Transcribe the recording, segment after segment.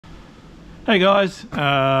Hey guys,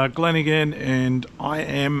 Glenn again, and I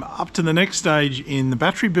am up to the next stage in the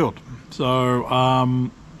battery build. So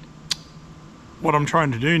what I'm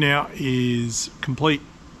trying to do now is complete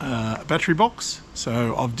a battery box.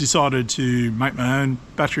 So I've decided to make my own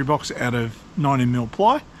battery box out of 19mm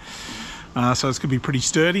ply. So it's going to be pretty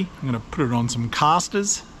sturdy. I'm going to put it on some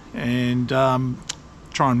casters and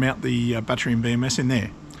try and mount the battery and BMS in there.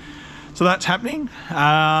 So that's happening,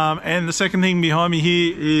 and the second thing behind me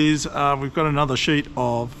here is we've got another sheet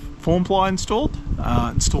of form ply installed.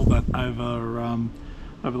 Installed that over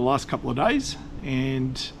the last couple of days,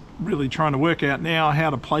 and really trying to work out now how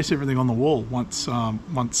to place everything on the wall once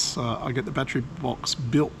I get the battery box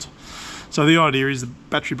built. So the idea is the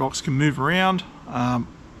battery box can move around. I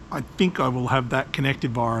think I will have that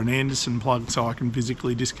connected via an Anderson plug so I can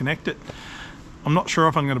physically disconnect it. I'm not sure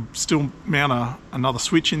if I'm going to still mount another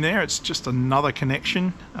switch in there. It's just another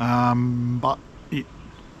connection, but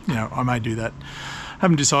I may do that.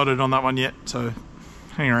 Haven't decided on that one yet, so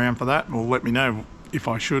hang around for that. Or let me know if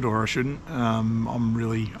I should or I shouldn't. I'm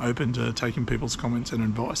really open to taking people's comments and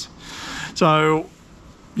advice. So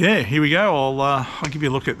yeah, here we go. I'll give you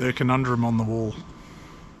a look at the conundrum on the wall.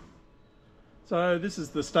 So this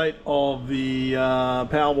is the state of the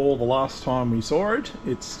power wall the last time we saw it.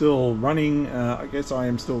 It's still running. I guess I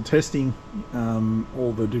am still testing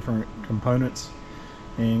all the different components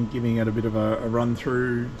and giving it a bit of a run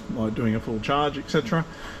through, like doing a full charge, etc.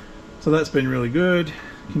 So that's been really good.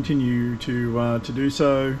 Continue to do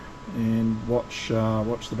so and watch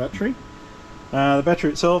the battery. The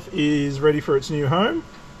battery itself is ready for its new home.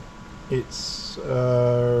 It's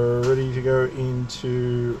ready to go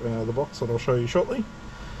into the box that I'll show you shortly,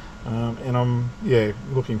 and I'm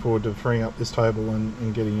looking forward to freeing up this table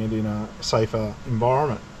and getting it in a safer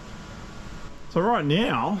environment. So right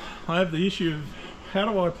now I have the issue of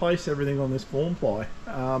how do I place everything on this form ply.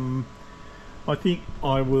 I think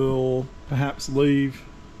I will perhaps leave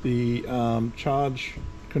the charge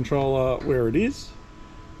controller where it is,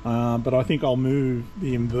 but I think I'll move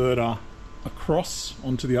the inverter across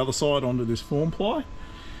onto the other side onto this form ply,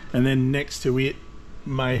 and then next to it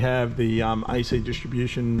may have the AC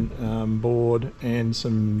distribution board and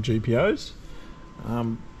some GPOs.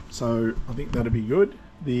 So I think that'd be good.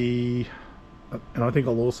 And I think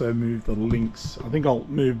I'll also move the links. I think I'll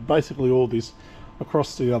move basically all this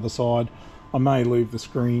across to the other side. I may leave the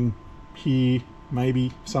screen here,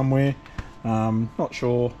 maybe somewhere, not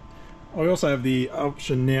sure. I also have the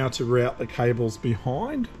option now to route the cables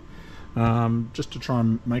behind, just to try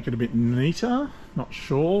and make it a bit neater. Not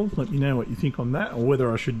sure, let me know what you think on that, or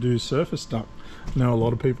whether I should do surface duct. I know a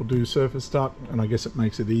lot of people do surface duct, and I guess it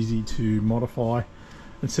makes it easy to modify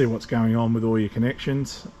and see what's going on with all your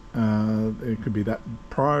connections. It could be that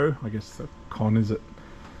pro. I guess the con is it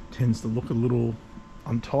tends to look a little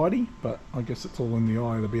untidy, but I guess it's all in the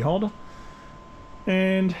eye of the beholder.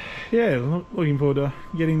 And yeah, looking forward to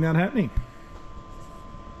getting that happening.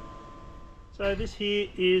 So this here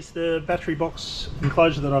is the battery box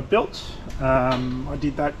enclosure that I've built. I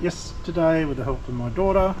did that yesterday with the help of my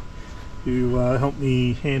daughter, who helped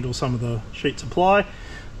me handle some of the sheets of ply.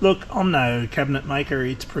 Look, I'm no cabinet maker,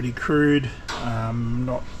 it's pretty crude. I'm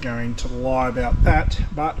not going to lie about that,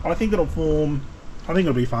 but I think it'll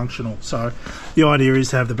be functional. So the idea is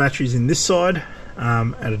to have the batteries in this side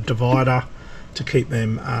at a divider to keep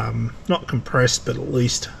them not compressed, but at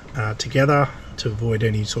least together, to avoid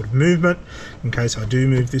any sort of movement in case I do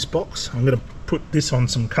move this box. I'm going to put this on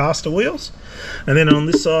some caster wheels, and then on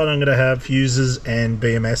this side I'm going to have fuses and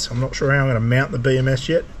BMS. I'm not sure how I'm going to mount the BMS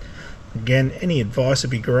yet. Again, any advice would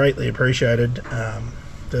be greatly appreciated.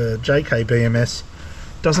 The JK BMS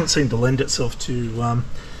doesn't seem to lend itself to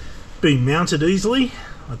being mounted easily.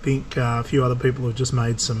 I think a few other people have just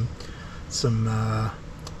made some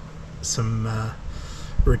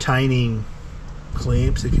retaining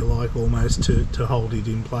clamps, if you like, almost to hold it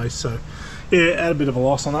in place. So yeah, add a bit of a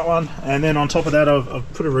loss on that one. And then on top of that,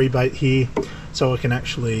 I've put a rebate here so I can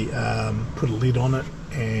actually put a lid on it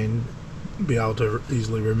and be able to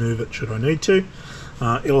easily remove it should I need to.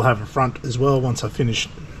 It'll have a front as well once I finish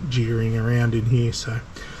jiggering around in here. So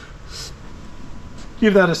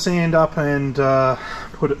give that a sand up and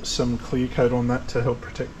put some clear coat on that to help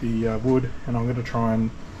protect the wood. And I'm going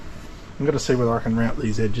to see whether I can route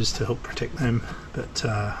these edges to help protect them, but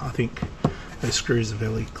I think those screws are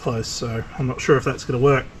fairly close, so I'm not sure if that's going to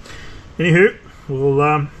work. Anywho,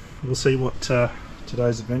 we'll see what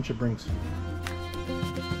today's adventure brings.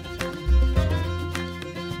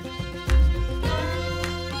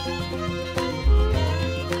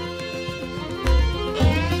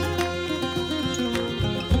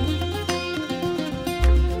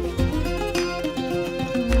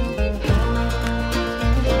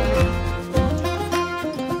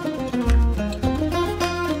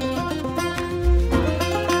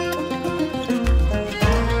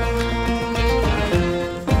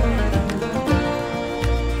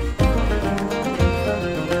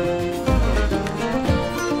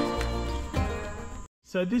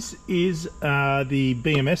 So this is the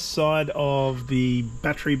BMS side of the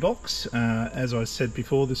battery box. As I said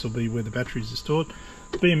before, this will be where the batteries are stored.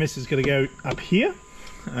 The BMS is going to go up here.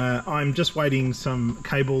 I'm just waiting some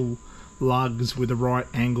cable lugs with the right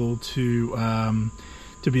angle to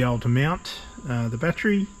be able to mount the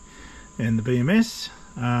battery and the BMS.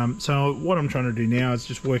 So what I'm trying to do now is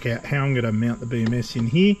just work out how I'm going to mount the BMS in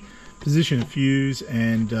here, position a fuse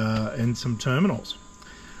and some terminals.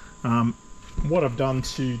 What I've done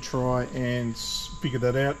to try and figure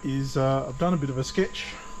that out is I've done a bit of a sketch,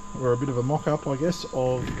 or a bit of a mock-up I guess,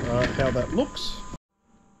 of how that looks.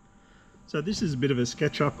 So this is a bit of a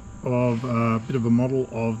sketch-up of a bit of a model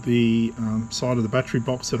of the side of the battery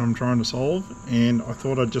box that I'm trying to solve, and I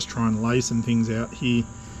thought I'd just try and lay some things out here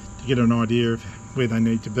to get an idea of where they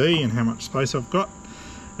need to be and how much space I've got.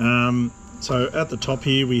 So at the top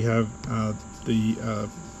here we have the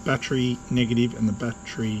battery negative and the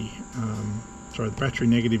battery the battery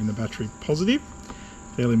negative and the battery positive,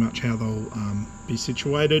 fairly much how they'll be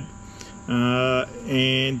situated,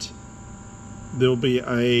 and there'll be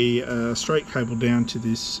a straight cable down to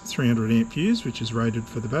this 300 amp fuse, which is rated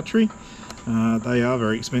for the battery. They are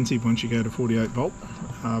very expensive once you go to 48 volt,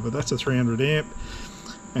 but that's a 300 amp,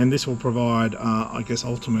 and this will provide I guess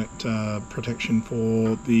ultimate protection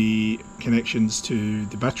for the connections to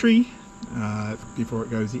the battery before it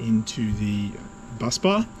goes into the bus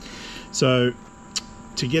bar. So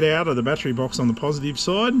to get out of the battery box on the positive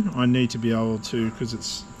side, I need to be able to, because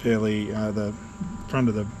it's fairly the front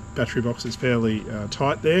of the battery box is fairly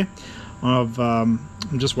tight there. I'm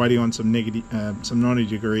just waiting on some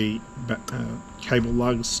 90-degree cable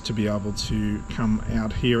lugs to be able to come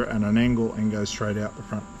out here at an angle and go straight out the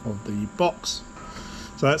front of the box.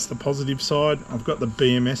 So that's the positive side. I've got the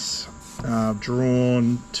BMS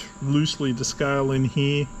drawn loosely to scale in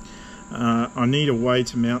here. I need a way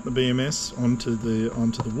to mount the BMS onto the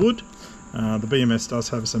wood. The BMS does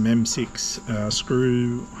have some M6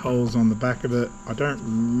 screw holes on the back of it. I don't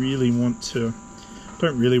really want to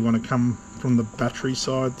come from the battery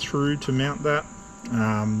side through to mount that.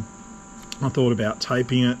 I thought about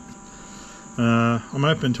taping it. I'm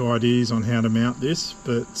open to ideas on how to mount this,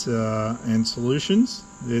 but and solutions.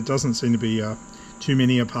 There doesn't seem to be too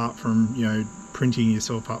many, apart from, you know, printing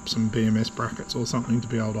yourself up some BMS brackets or something to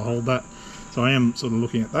be able to hold that. So I am sort of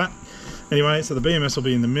looking at that. Anyway, so the BMS will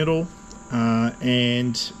be in the middle,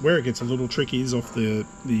 and where it gets a little tricky is off the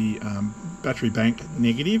battery bank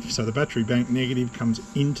negative. So the battery bank negative comes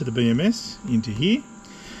into the BMS, into here,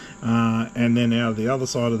 and then out of the other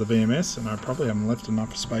side of the BMS, and I probably haven't left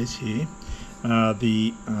enough space here,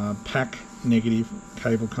 the pack negative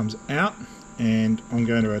cable comes out, and I'm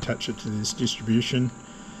going to attach it to this distribution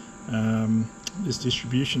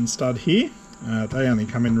stud here. They only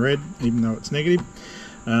come in red, even though it's negative.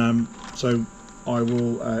 So I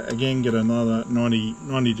will again get another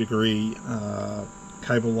 90 degree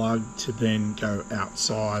cable lug to then go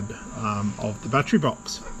outside of the battery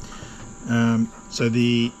box. So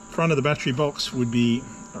the front of the battery box would be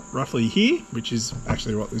roughly here, which is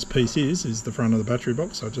actually what this piece is the front of the battery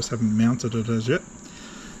box. I just haven't mounted it as yet.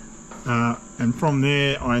 And from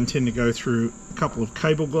there I intend to go through a couple of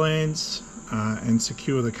cable glands and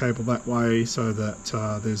secure the cable that way, so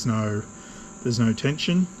that there's no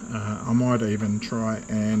tension. I might even try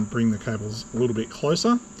and bring the cables a little bit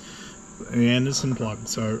closer. The Anderson plug.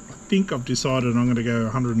 So I think I've decided I'm going to go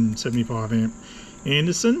 175 amp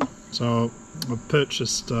Anderson. So I've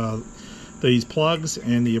purchased these plugs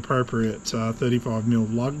and the appropriate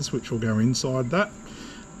 35mm lugs, which will go inside that.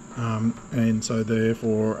 And so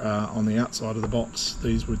therefore on the outside of the box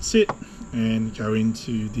these would sit and go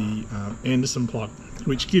into the Anderson plug,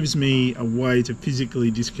 which gives me a way to physically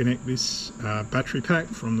disconnect this battery pack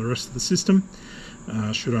from the rest of the system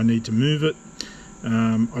should I need to move it.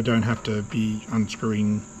 I don't have to be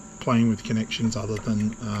unscrewing, playing with connections other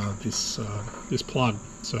than this plug.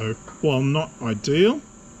 So while not ideal,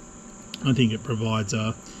 I think it provides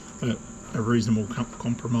a reasonable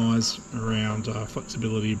compromise around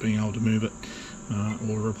flexibility of being able to move it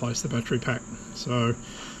or replace the battery pack. So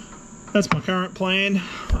that's my current plan.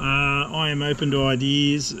 I am open to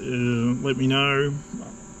ideas. Let me know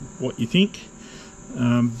what you think.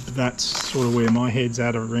 That's sort of where my head's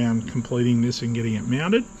at around completing this and getting it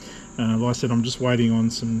mounted. Like I said, I'm just waiting on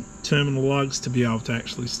some terminal lugs to be able to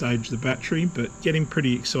actually stage the battery, but getting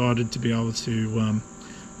pretty excited to be able to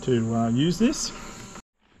use this.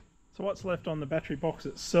 So what's left on the battery box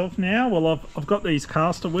itself now? Well, I've got these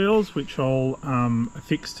caster wheels which I'll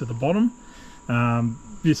affix to the bottom.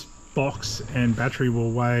 This box and battery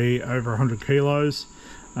will weigh over 100 kilos,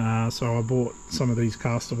 so I bought some of these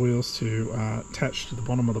caster wheels to attach to the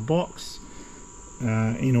bottom of the box.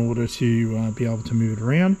 in order to be able to move it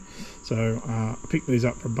around. So I picked these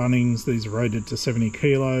up from Bunnings. These are rated to 70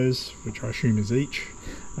 kilos, which I assume is each.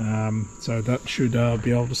 So that should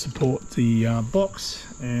be able to support the box,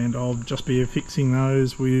 and I'll just be fixing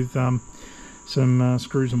those with some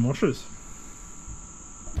screws and washers.